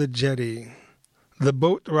out of the jetty, the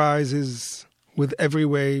boat rises with every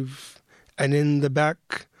wave, and in the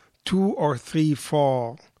back 2 or 3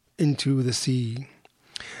 fall into the sea.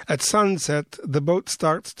 At sunset, the boat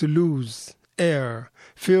starts to lose air,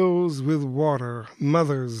 fills with water,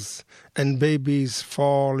 mothers and babies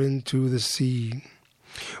fall into the sea.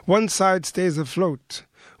 One side stays afloat.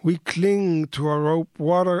 We cling to a rope,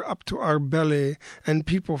 water up to our belly, and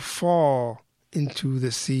people fall into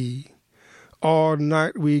the sea. All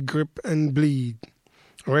night we grip and bleed.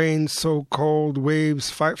 Rain so cold,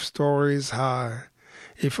 waves 5 stories high.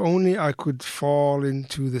 If only I could fall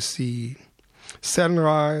into the sea.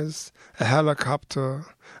 Sunrise, a helicopter,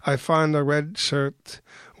 I find a red shirt,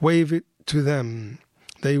 wave it to them.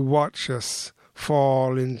 They watch us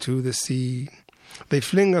fall into the sea. They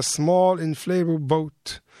fling a small inflatable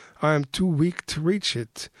boat. I am too weak to reach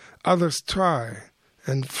it. Others try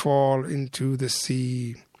and fall into the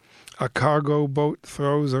sea. A cargo boat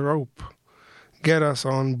throws a rope. Get us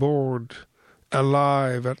on board,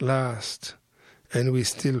 alive at last, and we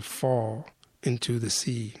still fall into the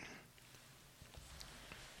sea.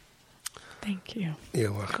 Thank you.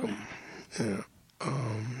 You're welcome. Yeah.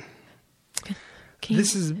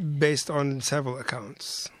 This is based on several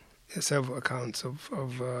accounts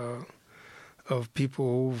of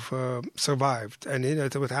people who've survived, and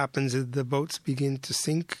what happens is the boats begin to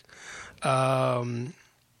sink.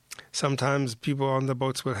 Sometimes people on the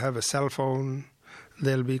boats will have a cell phone.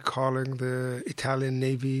 They'll be calling the Italian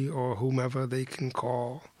Navy or whomever they can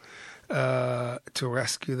call to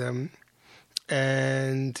rescue them.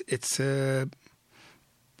 And it's,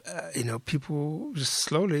 people just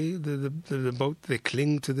slowly, the boat, they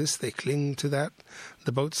cling to this, they cling to that.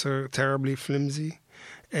 The boats are terribly flimsy.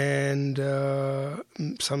 And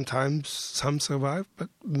sometimes some survive, but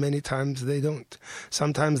many times they don't.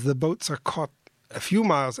 Sometimes the boats are caught a few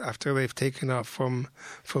miles after they've taken off from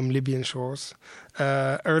Libyan shores.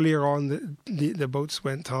 Earlier on, the boats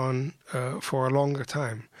went on for a longer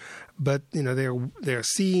time. But they're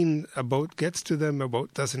seen. A boat gets to them. A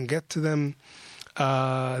boat doesn't get to them.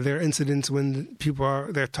 There are incidents when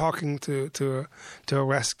they're talking to a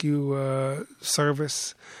rescue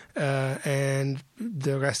service, and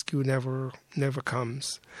the rescue never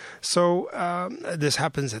comes. So this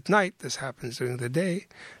happens at night. This happens during the day.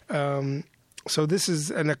 So this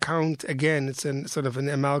is an account, again, it's sort of an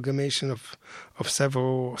amalgamation of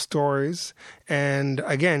several stories. And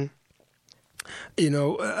again,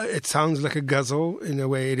 it sounds like a ghazal in a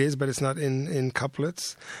way it is, but it's not in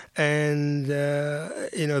couplets. And,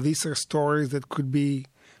 these are stories that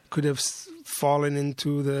could have fallen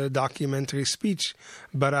into the documentary speech,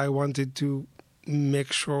 but I wanted to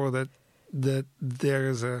make sure that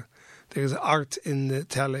there's art in the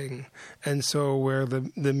telling, and so where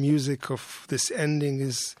the music of this ending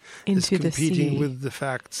is competing with the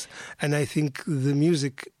facts, and I think the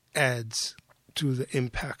music adds to the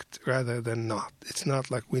impact rather than not. It's not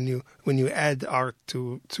like when you add art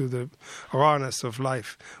to the rawness of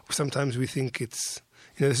life. Sometimes we think it's,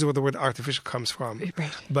 this is where the word artificial comes from.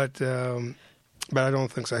 Right. But I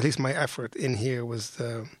don't think so. At least my effort in here was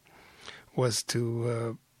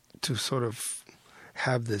to sort of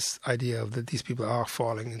have this idea of that these people are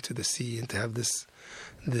falling into the sea, and to have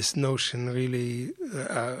this notion really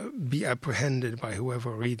be apprehended by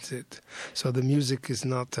whoever reads it. So the music is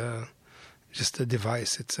not just a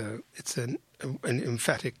device; it's an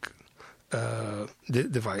emphatic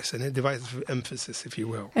device, and a device of emphasis, if you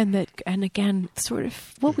will. And again, sort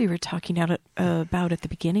of what we were talking about at the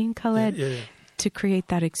beginning, Khaled, to create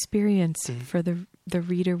that experience for the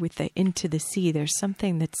reader with the Into the Sea. There's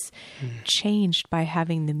something that's changed by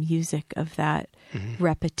having the music of that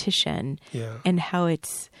repetition, and how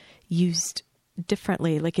it's used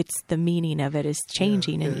differently. Like it's the meaning of it is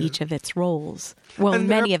changing in each of its roles. Well, in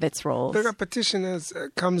many of its roles. The repetition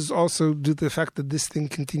comes also due to the fact that this thing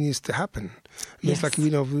continues to happen. It's like,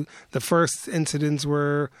 the first incidents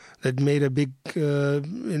that made a big,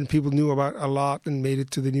 and people knew about a lot and made it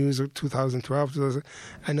to the news of 2012,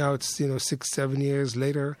 and now it's, 6-7 years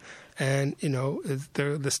later. And,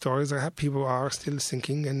 the stories are, people are still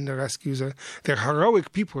sinking, and the rescues they're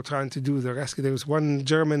heroic people trying to do the rescue. There was one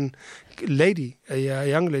German lady, a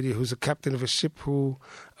young lady who's a captain of a ship who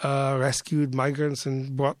rescued migrants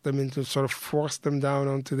and brought them into, sort of forced them down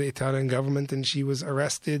onto the Italian government, and she was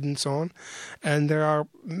arrested and so on. And there are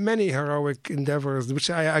many heroic endeavors, which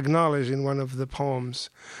I acknowledge in one of the poems.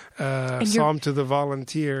 Psalm to the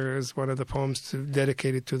Volunteer is one of the poems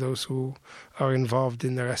dedicated to those who are involved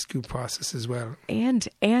in the rescue process as well. And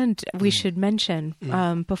we should mention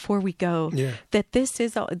before we go that this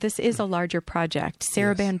is a larger project.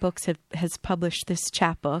 Saraban Books has published this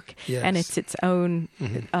chapbook, and it's its own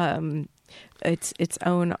its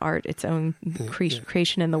own art, its own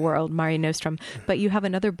creation in the world, Mare Nostrum. But you have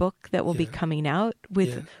another book that will be coming out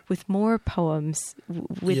with more poems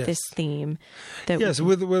with this theme.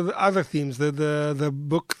 With other themes. The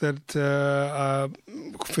book that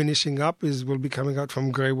finishing up will be coming out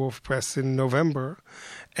from Grey Wolf Press in November,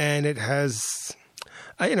 and it has.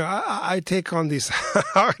 I take on this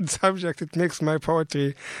hard subject. It makes my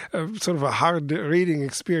poetry sort of a hard reading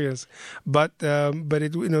experience. But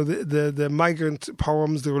it, the migrant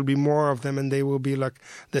poems, there will be more of them, and they will be like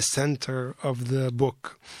the center of the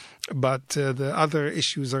book. But the other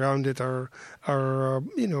issues around it are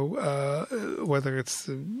whether it's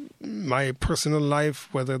my personal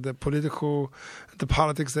life, whether the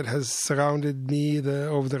politics that has surrounded me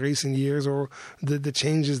over the recent years, or the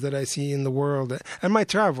changes that I see in the world, and my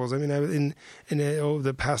travels. I mean, over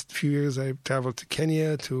the past few years, I've traveled to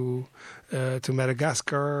Kenya, to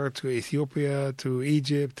Madagascar, to Ethiopia, to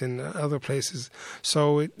Egypt, and other places.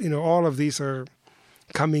 So all of these are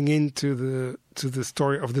coming into the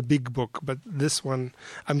story of the big book. But this one,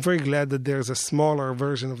 I'm very glad that there's a smaller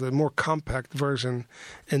version of the more compact version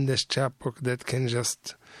in this chapbook that can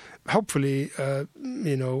just hopefully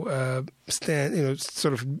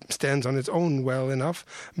stands on its own well enough,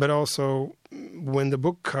 but also when the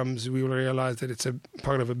book comes we will realize that it's a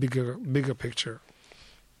part of a bigger picture.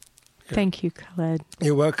 Thank you, Khaled.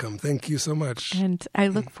 You're welcome. Thank you so much. And I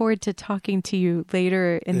look forward to talking to you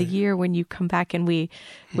later in the year when you come back and we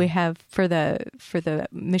have for the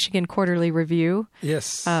Michigan Quarterly Review.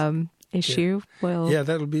 Yes. Issue.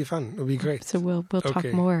 That'll be fun. It'll be great. So we'll talk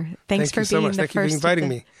more. Thanks for being being the first. Thank you for inviting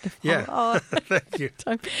me. Thank you.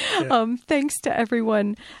 Thanks to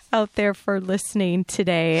everyone out there for listening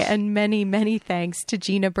today, and many, many thanks to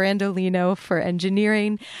Gina Brandolino for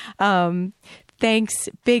engineering.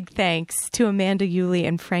 Big thanks to Amanda Yulee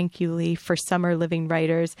and Frank Yulee for Summer Living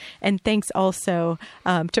Writers. And thanks also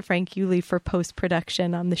to Frank Yulee for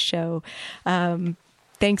post-production on the show.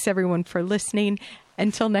 Thanks, everyone, for listening.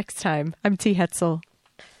 Until next time, I'm T. Hetzel.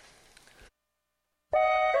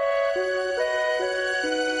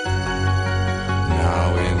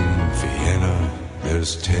 Now in Vienna,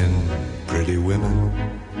 there's 10 pretty women.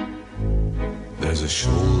 There's a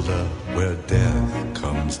shoulder where death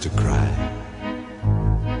comes to cry.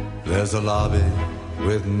 There's a lobby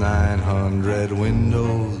with 900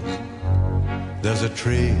 windows. There's a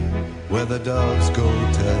tree where the doves go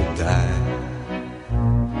to die.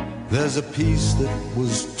 There's a piece that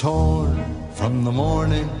was torn from the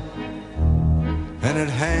morning, and it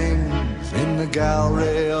hangs in the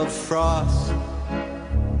gallery of frost.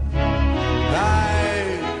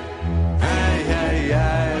 Aye, aye, aye,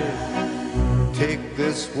 aye.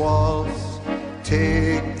 this waltz,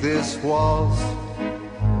 take this waltz.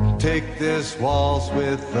 Take this waltz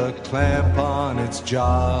with a clamp on its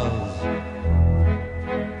jaws.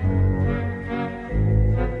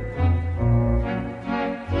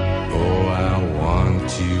 Oh, I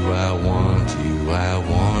want you, I want you, I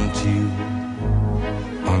want you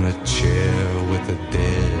on a chair with a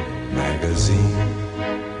dead magazine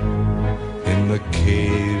in the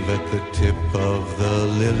cave at the tip of the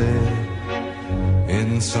lily,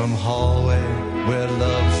 in some hallway where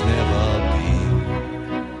love's never been.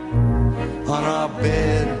 On our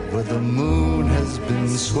bed where the moon has been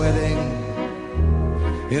sweating,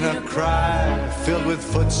 in a cry filled with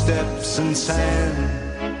footsteps and sand.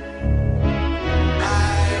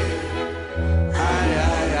 I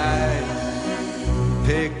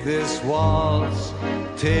take this waltz,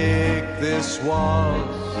 take this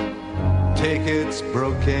waltz, take its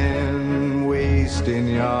broken waist in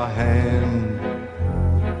your hand.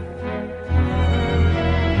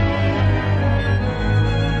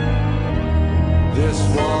 This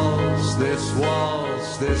waltz, this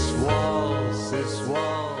waltz, this waltz, this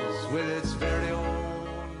waltz, with its very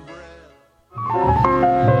own breath.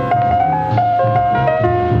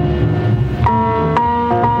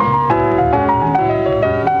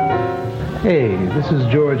 Hey, this is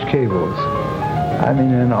George Cables. I'm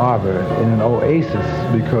in Ann Arbor, in an oasis,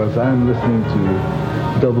 because I'm listening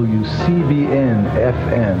to WCBN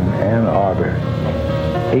FM Ann Arbor,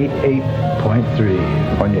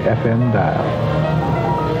 88.3 on your FM dial.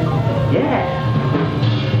 Yeah.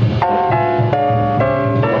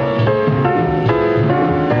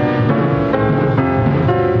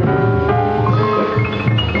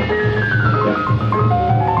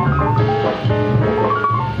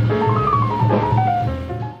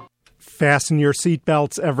 Fasten your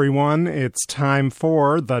seatbelts, everyone. It's time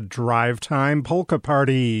for the Drive Time Polka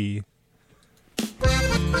Party.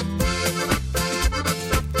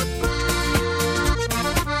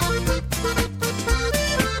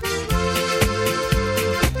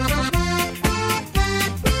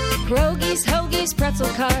 Pierogies, hoagies, pretzel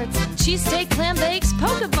carts, cheesesteak, clam bakes,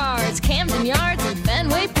 polka bars, Camden Yards, and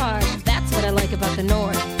Fenway Park. That's what I like about the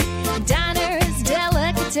North. Diners,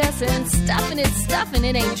 delicatessen, stuffing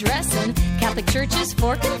it ain't dressing. Catholic churches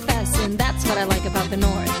for confessing. That's what I like about the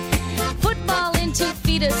North. Football in 2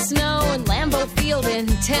 feet of snow and Lambeau Field in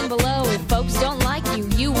 10 below. If folks don't like you,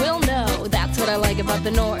 you will know. That's what I like about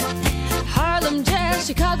the North. Harlem Jazz,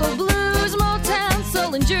 Chicago Blues, Motown,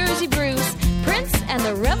 Soul and Jersey Bruce, Prince and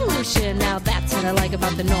the Revolution. Now that's what I like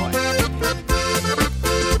about the North.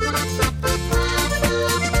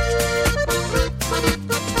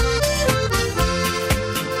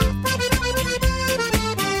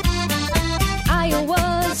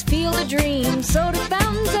 Iowa's Field of Dreams, soda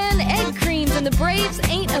fountains and egg creams, and the Braves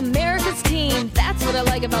ain't America's team. That's what I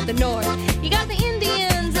like about the North. You got the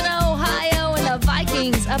Indians in Ohio and the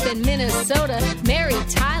Vikings up in Minnesota. Mary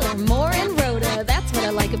Tyler Moore and Rhoda. That's what I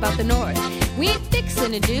like about the North. We ain't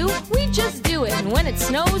fixing to do, we just do it. And when it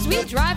snows, we drive